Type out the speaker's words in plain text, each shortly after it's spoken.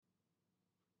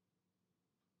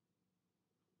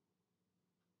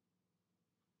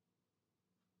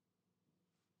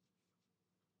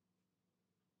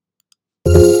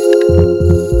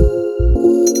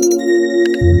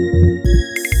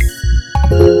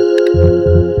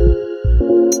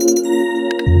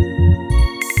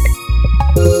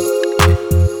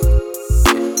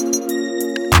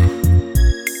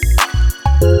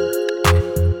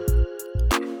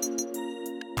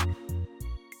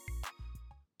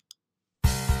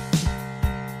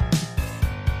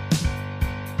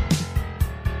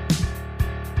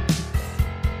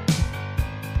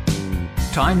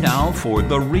Time now for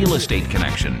The Real Estate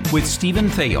Connection with Stephen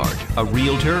Thayard, a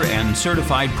realtor and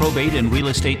certified probate and real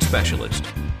estate specialist.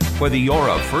 Whether you're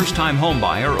a first-time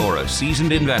homebuyer or a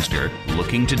seasoned investor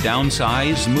looking to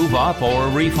downsize, move up, or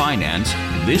refinance,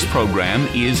 this program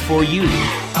is for you.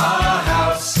 Our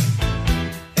house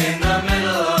in the middle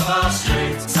of our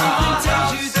street. Something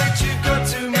tells you that you've got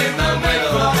to move in the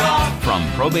middle of it. From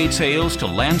probate sales to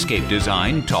landscape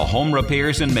design to home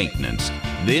repairs and maintenance,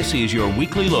 this is your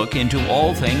weekly look into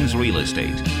all things real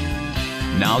estate.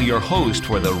 Now your host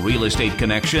for The Real Estate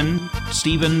Connection,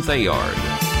 Stephen Thayard.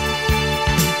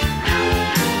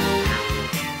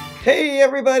 Hey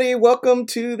everybody, welcome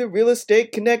to The Real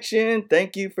Estate Connection.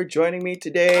 Thank you for joining me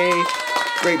today.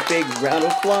 Great big round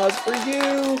of applause for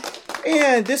you.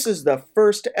 And this is the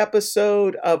first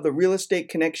episode of The Real Estate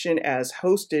Connection as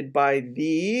hosted by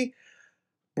the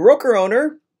broker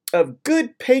owner of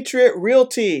Good Patriot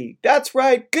Realty. That's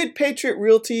right, Good Patriot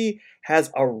Realty has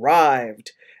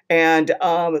arrived. And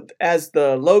as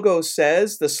the logo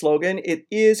says, the slogan, it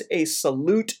is a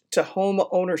salute to home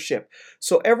ownership.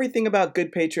 So everything about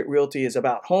Good Patriot Realty is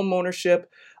about home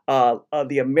ownership,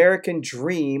 the American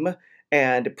dream,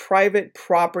 and private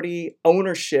property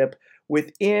ownership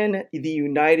within the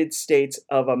United States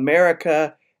of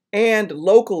America and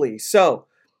locally. So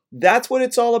that's what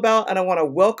it's all about, and I want to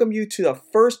welcome you to the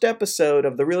first episode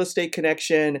of The Real Estate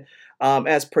Connection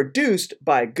as produced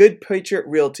by Good Patriot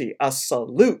Realty, a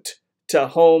salute to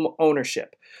home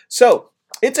ownership. So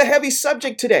it's a heavy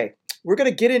subject today. We're going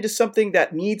to get into something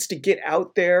that needs to get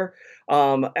out there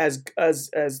as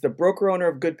the broker owner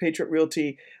of Good Patriot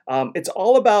Realty. It's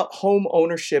all about home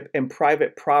ownership and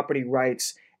private property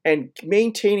rights and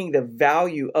maintaining the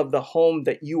value of the home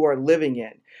that you are living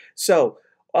in. So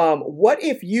what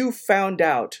if you found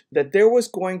out that there was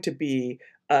going to be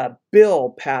a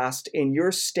bill passed in your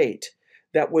state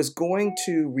that was going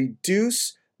to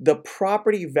reduce the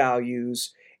property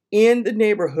values in the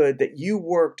neighborhood that you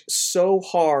worked so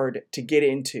hard to get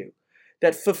into,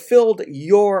 that fulfilled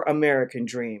your American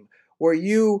dream, where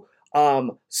you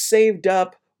saved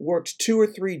up, worked 2 or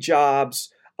 3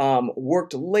 jobs,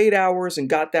 worked late hours and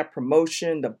got that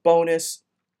promotion, the bonus,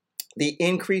 the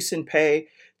increase in pay,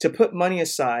 to put money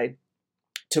aside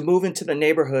to move into the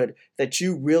neighborhood that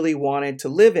you really wanted to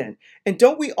live in. And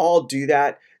don't we all do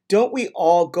that? Don't we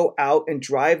all go out and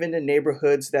drive into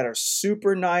neighborhoods that are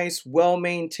super nice,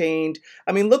 well-maintained?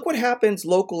 I mean, look what happens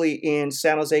locally in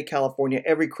San Jose, California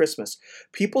every Christmas.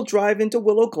 People drive into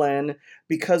Willow Glen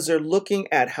because they're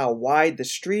looking at how wide the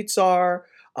streets are,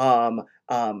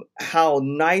 how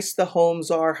nice the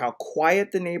homes are, how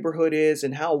quiet the neighborhood is,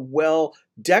 and how well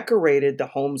decorated the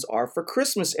homes are for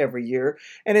Christmas every year.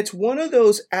 And it's one of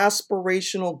those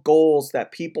aspirational goals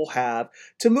that people have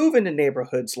to move into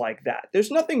neighborhoods like that. There's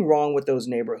nothing wrong with those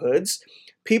neighborhoods.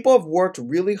 People have worked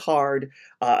really hard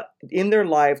in their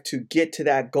life to get to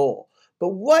that goal. But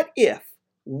what if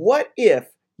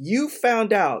you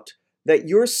found out that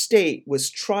your state was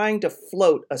trying to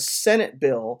float a Senate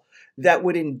bill that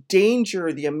would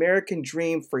endanger the American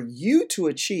dream for you to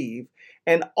achieve,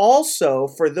 and also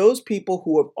for those people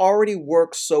who have already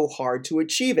worked so hard to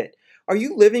achieve it? Are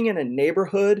you living in a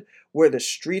neighborhood where the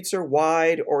streets are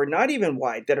wide, or not even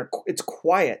wide, it's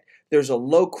quiet? There's a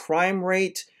low crime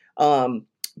rate.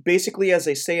 Basically, as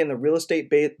they say in the real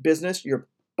estate business, you're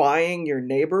buying your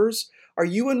neighbors. Are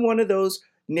you in one of those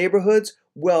neighborhoods?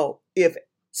 Well, if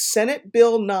Senate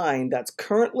Bill 9, that's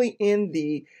currently in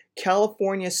the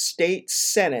California State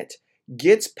Senate,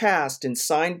 gets passed and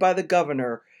signed by the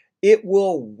governor, it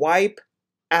will wipe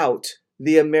out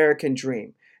the American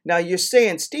dream. Now you're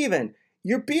saying, Stephen,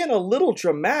 you're being a little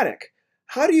dramatic.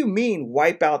 How do you mean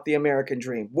wipe out the American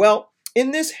dream? Well,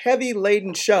 in this heavy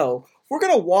laden show, we're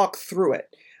going to walk through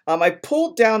it. I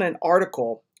pulled down an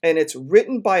article, and it's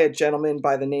written by a gentleman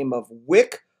by the name of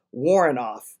Wick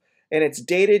Warrenoff, and it's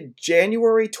dated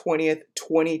January 20th,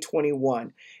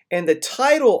 2021. And the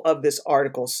title of this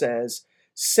article says,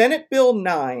 Senate Bill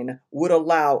 9 would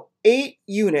allow 8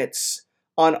 units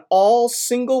on all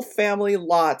single-family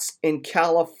lots in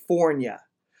California.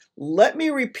 Let me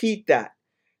repeat that.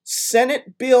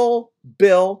 Senate Bill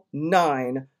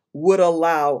 9 would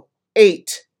allow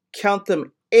 8, count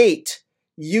them 8,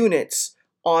 units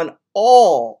on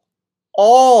all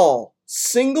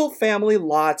single-family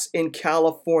lots in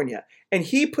California. And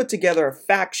he put together a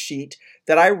fact sheet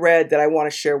that I read that I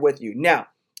want to share with you. Now,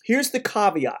 here's the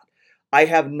caveat. I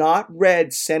have not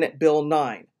read Senate Bill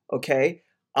 9, okay?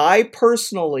 I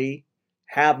personally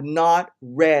have not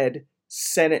read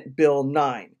Senate Bill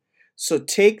 9. So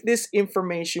take this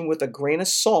information with a grain of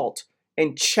salt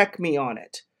and check me on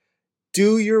it.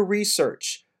 Do your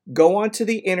research. Go onto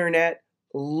the internet,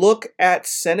 look at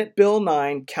Senate Bill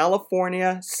 9,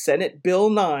 California Senate Bill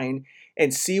 9,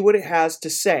 and see what it has to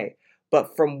say.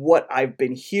 But from what I've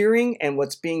been hearing and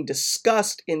what's being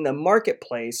discussed in the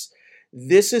marketplace,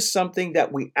 this is something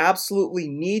that we absolutely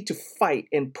need to fight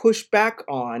and push back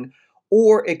on,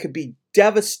 or it could be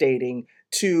devastating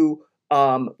to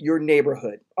your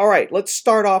neighborhood. All right, let's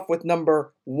start off with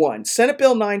number 1. Senate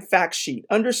Bill 9 fact sheet,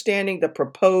 understanding the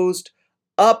proposed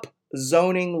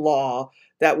upzoning law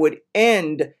that would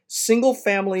end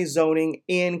single-family zoning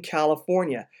in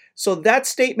California. So that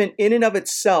statement in and of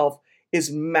itself is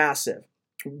massive.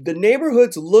 The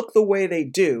neighborhoods look the way they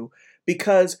do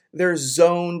because they're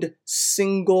zoned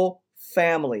single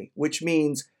family, which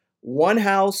means one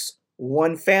house,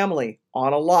 one family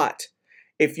on a lot.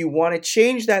 If you want to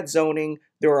change that zoning,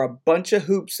 there are a bunch of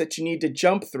hoops that you need to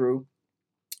jump through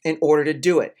in order to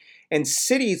do it. And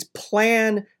cities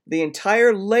plan the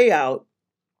entire layout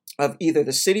of either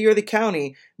the city or the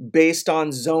county based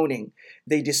on zoning.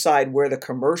 They decide where the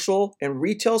commercial and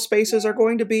retail spaces are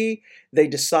going to be. They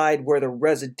decide where the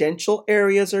residential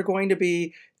areas are going to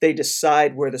be. They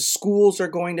decide where the schools are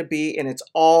going to be, and it's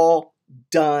all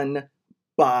done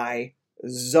by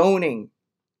zoning.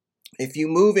 If you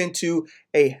move into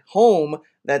a home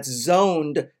that's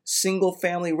zoned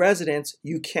single-family residence,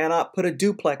 you cannot put a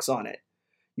duplex on it.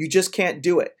 You just can't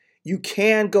do it. You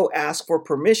can go ask for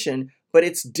permission, but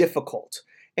it's difficult.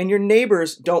 And your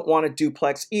neighbors don't want a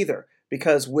duplex either,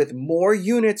 because with more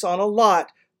units on a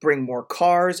lot, bring more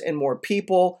cars and more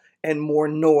people and more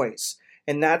noise.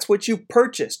 And that's what you've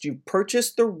purchased. You've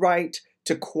purchased the right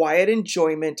to quiet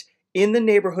enjoyment in the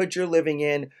neighborhood you're living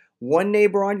in. One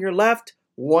neighbor on your left,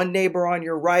 one neighbor on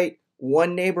your right,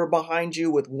 one neighbor behind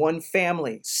you with one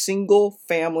family, single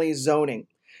family zoning.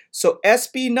 So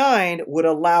SB9 would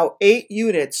allow 8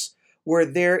 units where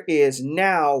there is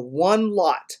now one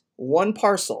lot, one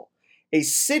parcel. A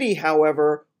city,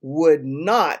 however, would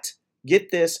not, get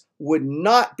this, would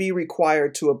not be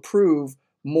required to approve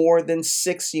more than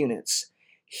 6 units.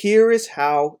 Here is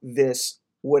how this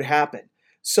would happen.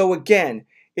 So again,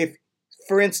 if,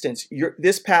 for instance,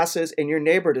 this passes and your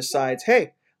neighbor decides,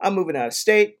 hey, I'm moving out of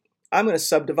state, I'm going to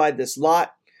subdivide this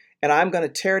lot, and I'm going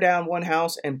to tear down one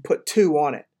house and put 2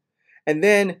 on it. And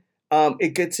then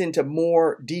it gets into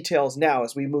more details now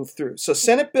as we move through. So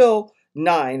Senate Bill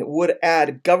 9 would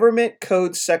add Government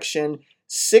Code Section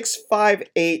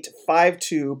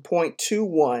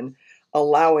 65852.21,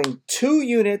 allowing 2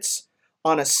 units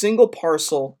on a single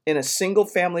parcel in a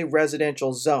single-family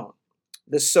residential zone,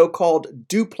 the so-called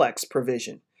duplex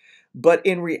provision. But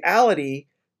in reality,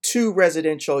 2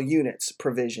 residential units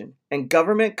provision. And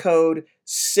Government Code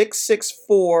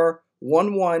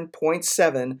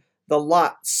 66411.7, the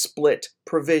lot split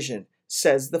provision,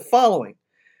 says the following.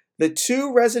 The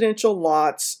 2 residential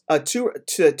lots, two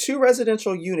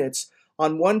residential units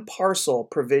on one parcel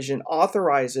provision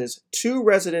authorizes 2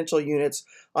 residential units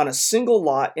on a single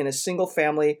lot in a single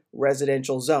family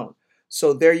residential zone.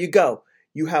 So there you go.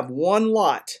 You have one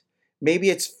lot. Maybe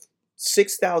it's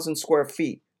 6,000 square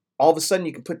feet. All of a sudden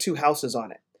you can put 2 houses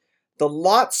on it. The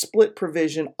lot split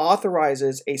provision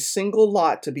authorizes a single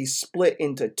lot to be split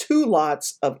into 2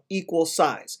 lots of equal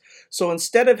size. So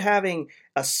instead of having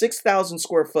a 6,000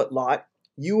 square foot lot,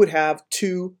 you would have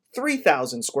 2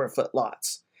 3,000 square foot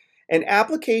lots. An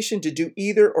application to do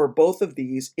either or both of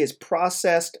these is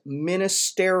processed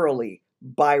ministerially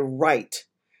by right.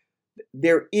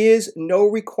 There is no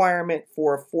requirement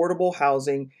for affordable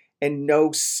housing and no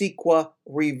CEQA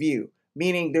review,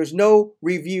 meaning there's no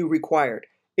review required.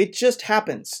 It just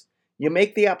happens. You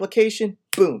make the application,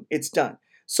 boom, it's done.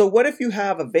 So what if you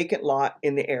have a vacant lot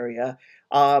in the area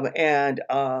and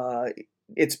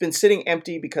it's been sitting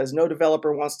empty because no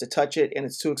developer wants to touch it and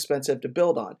it's too expensive to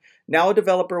build on? Now a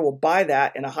developer will buy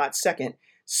that in a hot second,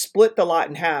 split the lot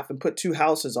in half and put 2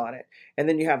 houses on it. And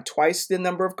then you have twice the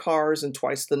number of cars and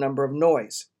twice the number of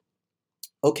noise.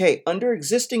 Okay, under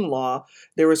existing law,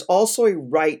 there is also a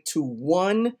right to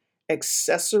 1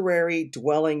 accessory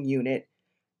dwelling unit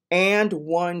and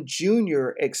 1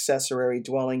 junior accessory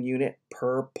dwelling unit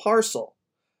per parcel.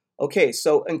 Okay,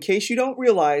 so in case you don't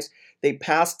realize, they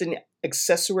passed an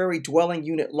accessory dwelling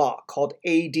unit law called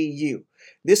ADU.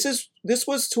 This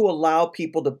was to allow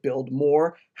people to build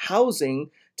more housing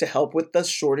to help with the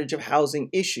shortage of housing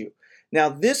issue. Now,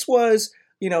 this was,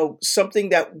 something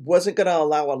that wasn't going to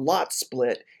allow a lot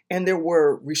split, and there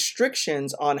were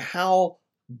restrictions on how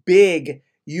big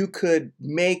you could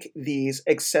make these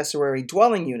accessory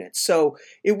dwelling units. So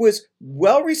it was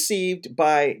well received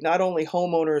by not only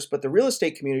homeowners, but the real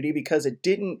estate community, because it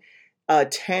didn't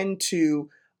tend to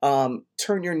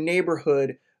turn your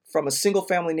neighborhood from a single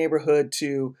family neighborhood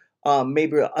to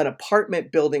maybe an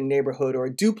apartment building neighborhood or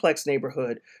a duplex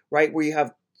neighborhood, right, where you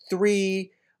have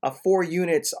 4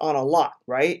 units on a lot,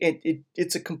 right?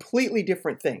 It's a completely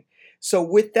different thing. So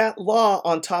with that law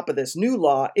on top of this new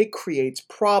law, it creates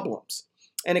problems.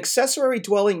 An accessory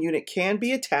dwelling unit can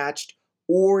be attached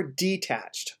or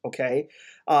detached, okay,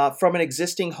 from an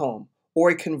existing home or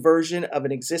a conversion of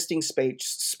an existing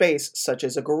space such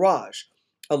as a garage.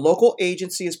 A local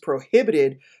agency is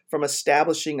prohibited from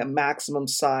establishing a maximum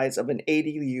size of an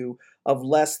ADU of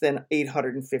less than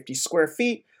 850 square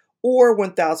feet or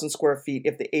 1,000 square feet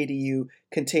if the ADU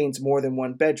contains more than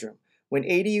one bedroom. When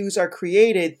ADUs are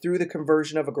created through the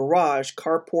conversion of a garage,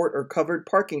 carport, or covered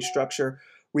parking structure,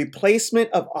 replacement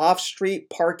of off-street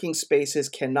parking spaces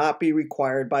cannot be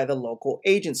required by the local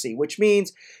agency, which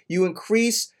means you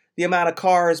increase the amount of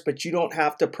cars, but you don't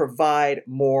have to provide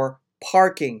more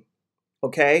parking.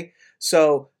 Okay?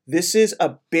 So this is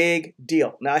a big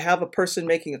deal. Now I have a person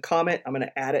making a comment. I'm going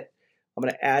to add it. I'm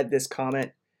going to add this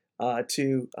comment I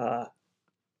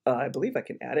believe I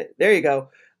can add it. There you go.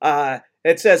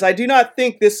 It says, I do not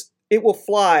think it will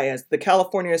fly, as the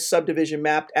California Subdivision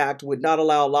Map Act would not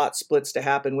allow lot splits to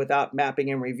happen without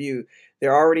mapping and review.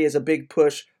 There already is a big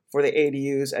push for the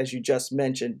ADUs, as you just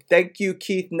mentioned. Thank you,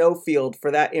 Keith Nofield,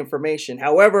 for that information.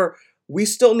 However, we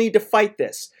still need to fight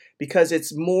this because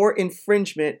it's more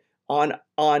infringement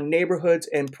on neighborhoods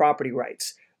and property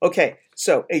rights. Okay,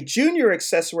 so a junior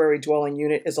accessory dwelling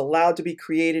unit is allowed to be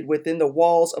created within the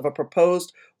walls of a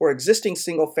proposed or existing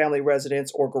single-family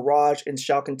residence or garage and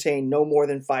shall contain no more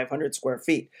than 500 square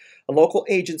feet. A local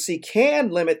agency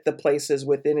can limit the places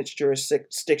within its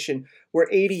jurisdiction where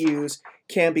ADUs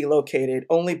can be located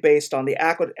only based on the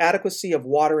adequacy of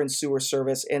water and sewer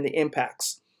service and the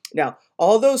impacts. Now,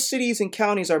 although cities and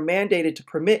counties are mandated to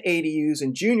permit ADUs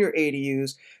and junior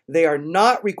ADUs, they are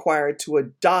not required to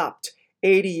adopt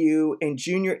ADU and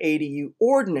junior ADU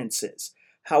ordinances.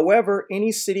 However,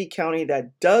 any city, county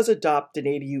that does adopt an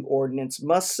ADU ordinance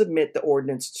must submit the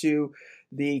ordinance to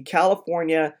the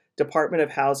California Department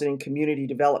of Housing and Community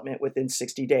Development within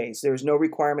 60 days. There is no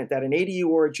requirement that an ADU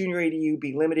or a junior ADU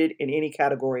be limited in any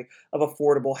category of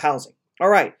affordable housing. All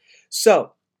right,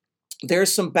 so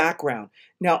there's some background.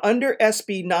 Now, under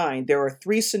SB9, there are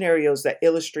 3 scenarios that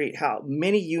illustrate how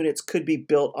many units could be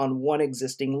built on one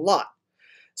existing lot.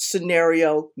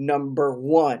 Scenario number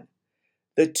 1.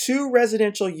 The 2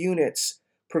 residential units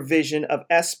provision of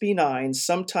SB9,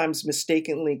 sometimes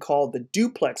mistakenly called the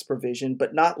duplex provision,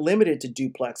 but not limited to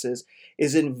duplexes,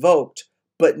 is invoked,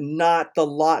 but not the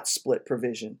lot split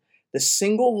provision. The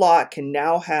single lot can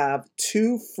now have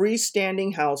 2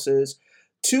 freestanding houses,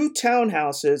 2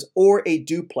 townhouses, or a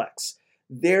duplex.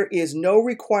 There is no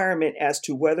requirement as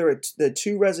to whether the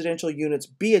 2 residential units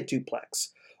be a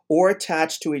duplex or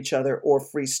attached to each other or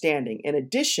freestanding. In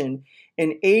addition,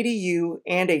 an ADU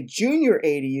and a junior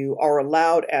ADU are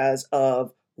allowed as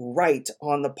of right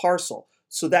on the parcel.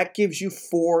 So that gives you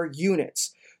 4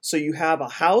 units. So you have a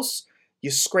house,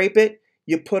 you scrape it,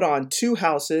 you put on 2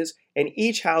 houses, and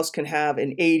each house can have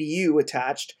an ADU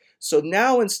attached. So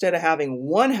now instead of having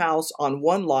 1 house on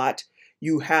 1 lot,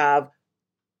 you have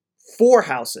 4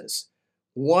 houses.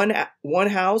 One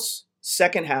house,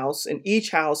 second house, and each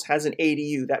house has an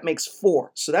ADU. That makes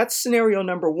 4. So that's scenario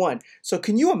number 1. So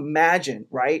can you imagine,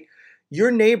 right? Your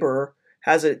neighbor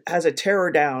has a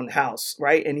tear down house,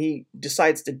 right? And he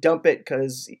decides to dump it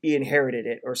because he inherited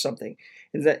it or something.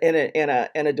 And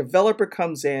a developer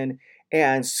comes in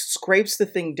and scrapes the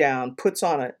thing down, puts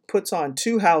on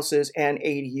 2 houses and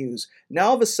ADUs. Now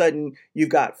all of a sudden you've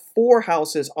got 4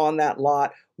 houses on that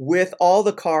lot with all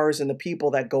the cars and the people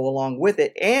that go along with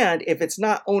it. And if it's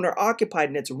not owner occupied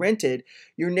and it's rented,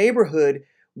 your neighborhood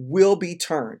will be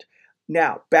turned.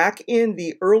 Now, back in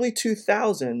the early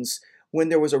 2000s, when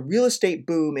there was a real estate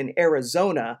boom in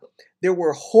Arizona, there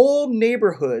were whole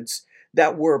neighborhoods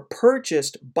that were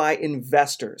purchased by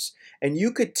investors. And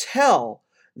you could tell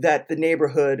that the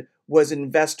neighborhood was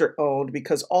investor owned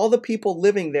because all the people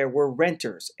living there were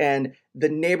renters and the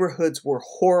neighborhoods were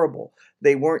horrible.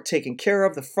 They weren't taken care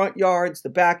of, the front yards, the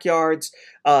backyards.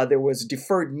 There was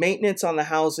deferred maintenance on the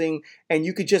housing, and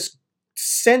you could just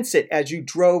sense it as you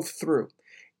drove through.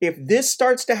 If this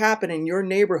starts to happen in your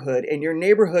neighborhood and your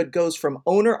neighborhood goes from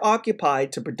owner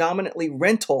occupied to predominantly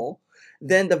rental,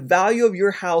 then the value of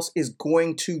your house is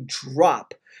going to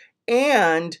drop.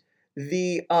 And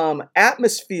the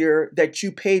atmosphere that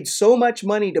you paid so much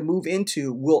money to move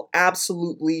into will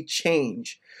absolutely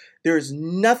change. There's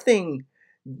nothing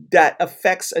that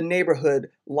affects a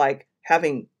neighborhood like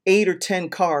having 8 or 10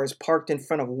 cars parked in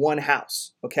front of one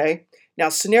house, okay? Now,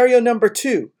 scenario number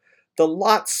 2, the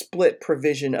lot split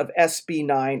provision of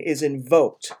SB9 is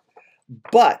invoked,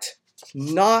 but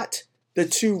not the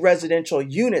 2 residential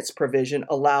units provision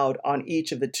allowed on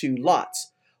each of the 2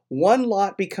 lots. 1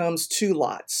 lot becomes 2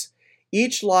 lots.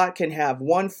 Each lot can have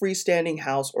 1 freestanding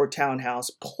house or townhouse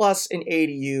plus an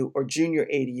ADU or junior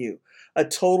ADU, a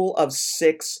total of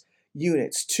 6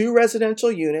 units. 2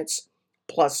 residential units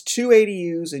plus 2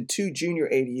 ADUs and 2 junior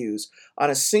ADUs on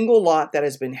a single lot that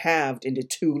has been halved into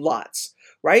 2 lots,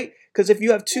 right? Because if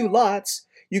you have 2 lots,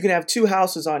 you can have 2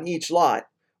 houses on each lot,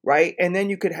 right? And then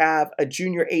you could have a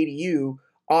junior ADU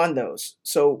on those.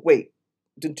 So wait,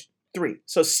 3.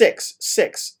 So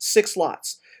 6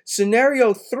 lots.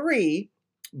 Scenario 3,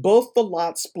 both the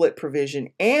lot split provision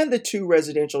and the 2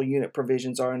 residential unit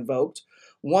provisions are invoked.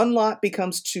 1 lot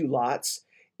becomes 2 lots.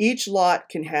 Each lot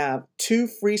can have 2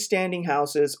 freestanding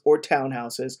houses or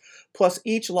townhouses, plus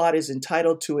each lot is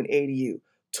entitled to an ADU.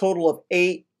 Total of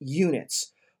 8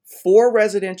 units. 4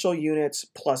 residential units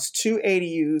plus 2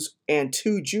 ADUs and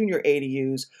 2 junior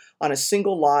ADUs on a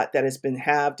single lot that has been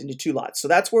halved into 2 lots. So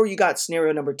that's where you got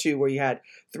scenario number 2, where you had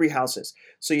 3 houses.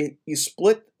 So you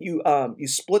split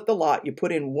the lot, you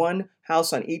put in 1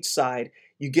 house on each side,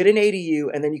 you get an ADU,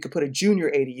 and then you could put a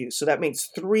junior ADU. So that means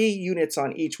 3 units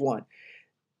on each one.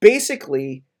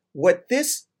 Basically, what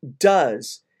this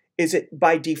does is it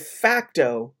by de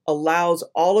facto allows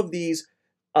all of these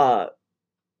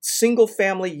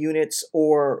single-family units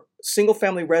or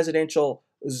single-family residential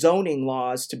zoning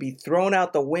laws to be thrown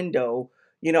out the window.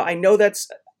 You know, I know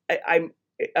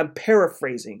I'm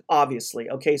paraphrasing,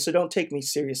 obviously, okay? So don't take me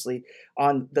seriously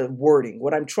on the wording.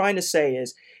 What I'm trying to say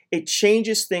is it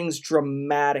changes things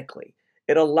dramatically.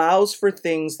 It allows for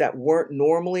things that weren't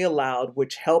normally allowed,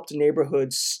 which helped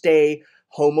neighborhoods stay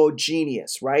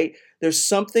homogeneous, right? There's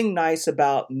something nice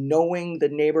about knowing the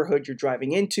neighborhood you're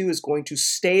driving into is going to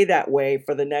stay that way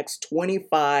for the next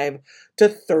 25 to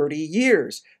 30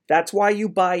 years. That's why you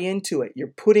buy into it. You're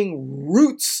putting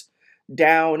roots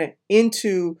down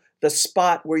into the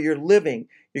spot where you're living.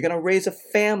 You're going to raise a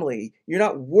family. You're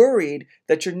not worried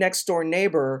that your next door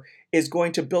neighbor is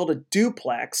going to build a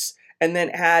duplex and then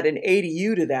add an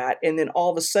ADU to that, and then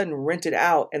all of a sudden rent it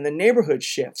out, and the neighborhood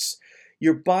shifts.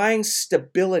 You're buying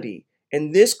stability,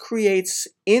 and this creates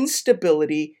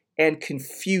instability and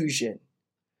confusion.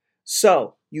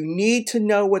 So you need to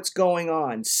know what's going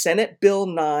on. Senate Bill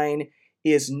 9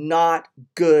 is not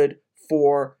good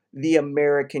for the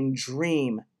American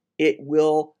dream. It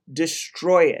will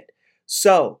destroy it.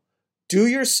 So do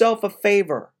yourself a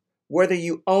favor, whether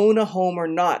you own a home or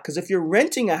not, because if you're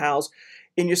renting a house,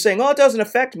 and you're saying, oh, it doesn't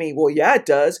affect me. Well, yeah, it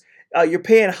does. You're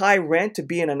paying high rent to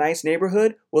be in a nice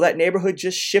neighborhood. Well, that neighborhood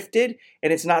just shifted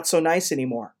and it's not so nice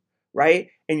anymore, right?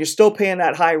 And you're still paying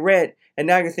that high rent and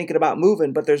now you're thinking about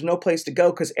moving, but there's no place to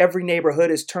go because every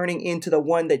neighborhood is turning into the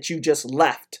one that you just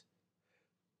left.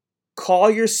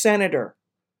 Call your senator,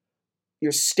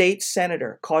 your state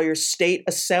senator, call your state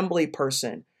assembly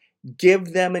person,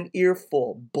 give them an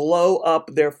earful, blow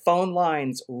up their phone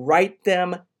lines, write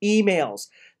them emails.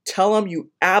 Tell them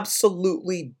you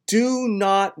absolutely do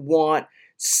not want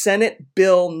Senate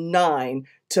Bill 9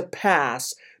 to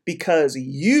pass because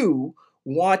you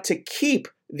want to keep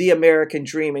the American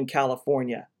dream in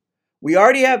California. We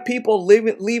already have people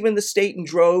leaving the state in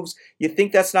droves. You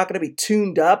think that's not going to be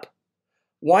tuned up?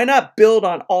 Why not build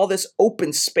on all this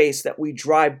open space that we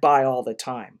drive by all the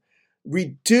time?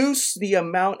 Reduce the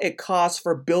amount it costs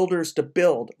for builders to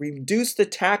build. Reduce the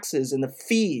taxes and the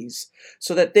fees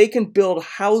so that they can build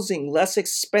housing less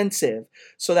expensive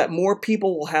so that more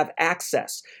people will have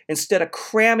access instead of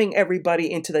cramming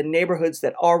everybody into the neighborhoods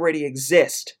that already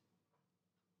exist.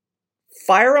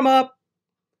 Fire them up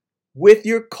with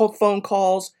your phone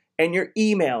calls and your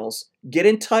emails. Get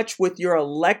in touch with your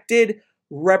elected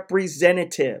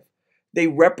representative. They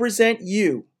represent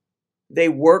you. They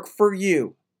work for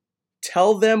you.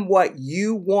 Tell them what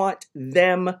you want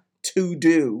them to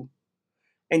do.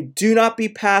 And do not be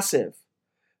passive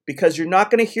because you're not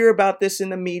going to hear about this in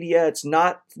the media. It's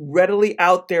not readily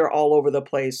out there all over the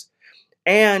place.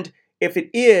 And if it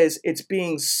is, it's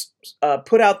being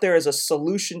put out there as a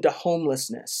solution to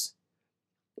homelessness.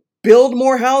 Build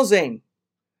more housing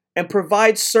and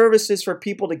provide services for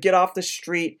people to get off the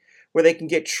street where they can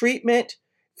get treatment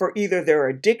for either their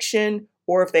addiction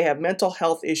or if they have mental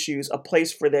health issues, a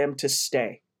place for them to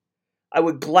stay. I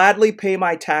would gladly pay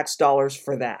my tax dollars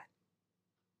for that.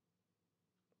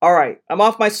 All right, I'm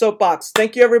off my soapbox.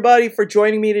 Thank you, everybody, for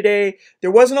joining me today.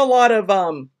 There wasn't a lot of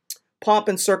pomp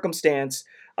and circumstance.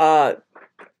 Thank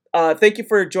you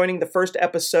for joining the first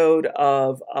episode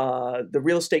of The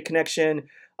Real Estate Connection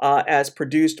as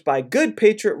produced by Good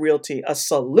Patriot Realty. A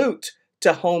salute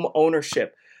to home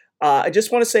ownership. I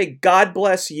just want to say God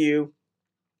bless you.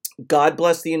 God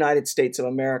bless the United States of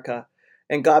America,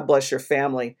 and God bless your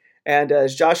family. And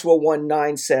as Joshua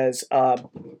 1:9 says,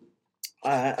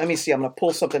 let me see, I'm going to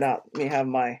pull something out. Let me have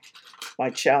my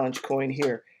challenge coin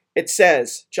here. It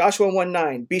says, Joshua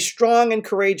 1:9, be strong and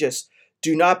courageous.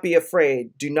 Do not be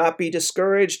afraid. Do not be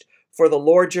discouraged, for the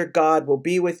Lord your God will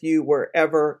be with you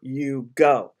wherever you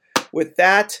go. With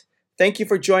that, thank you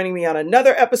for joining me on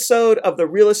another episode of the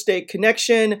Real Estate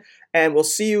Connection, and we'll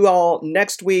see you all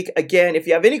next week. Again, if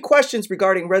you have any questions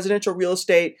regarding residential real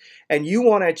estate and you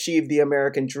want to achieve the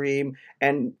American dream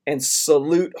and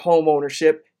salute home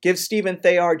ownership, give Stephen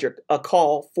Thayard a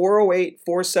call,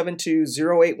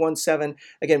 408-472-0817.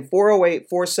 Again,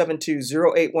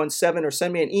 408-472-0817, or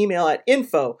send me an email at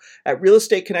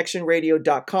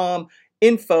info@realestateconnectionradio.com,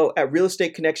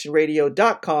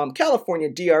 info@realestateconnectionradio.com, California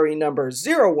DRE number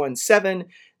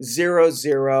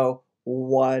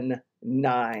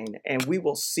 0170019. And we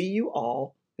will see you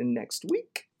all next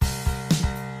week.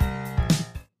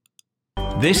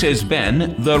 This has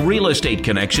been The Real Estate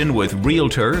Connection with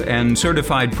Realtor and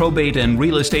Certified Probate and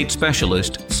Real Estate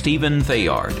Specialist Stephen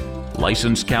Thayard.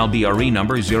 Licensed Cal BRE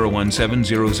number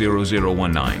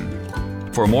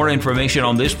 017000019. For more information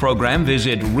on this program,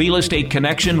 visit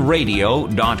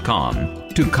realestateconnectionradio.com.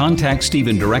 To contact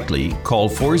Stephen directly, call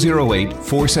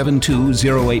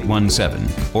 408-472-0817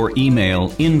 or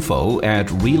email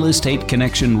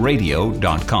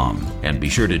info@realestateconnectionradio.com. And be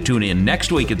sure to tune in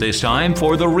next week at this time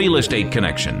for The Real Estate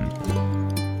Connection.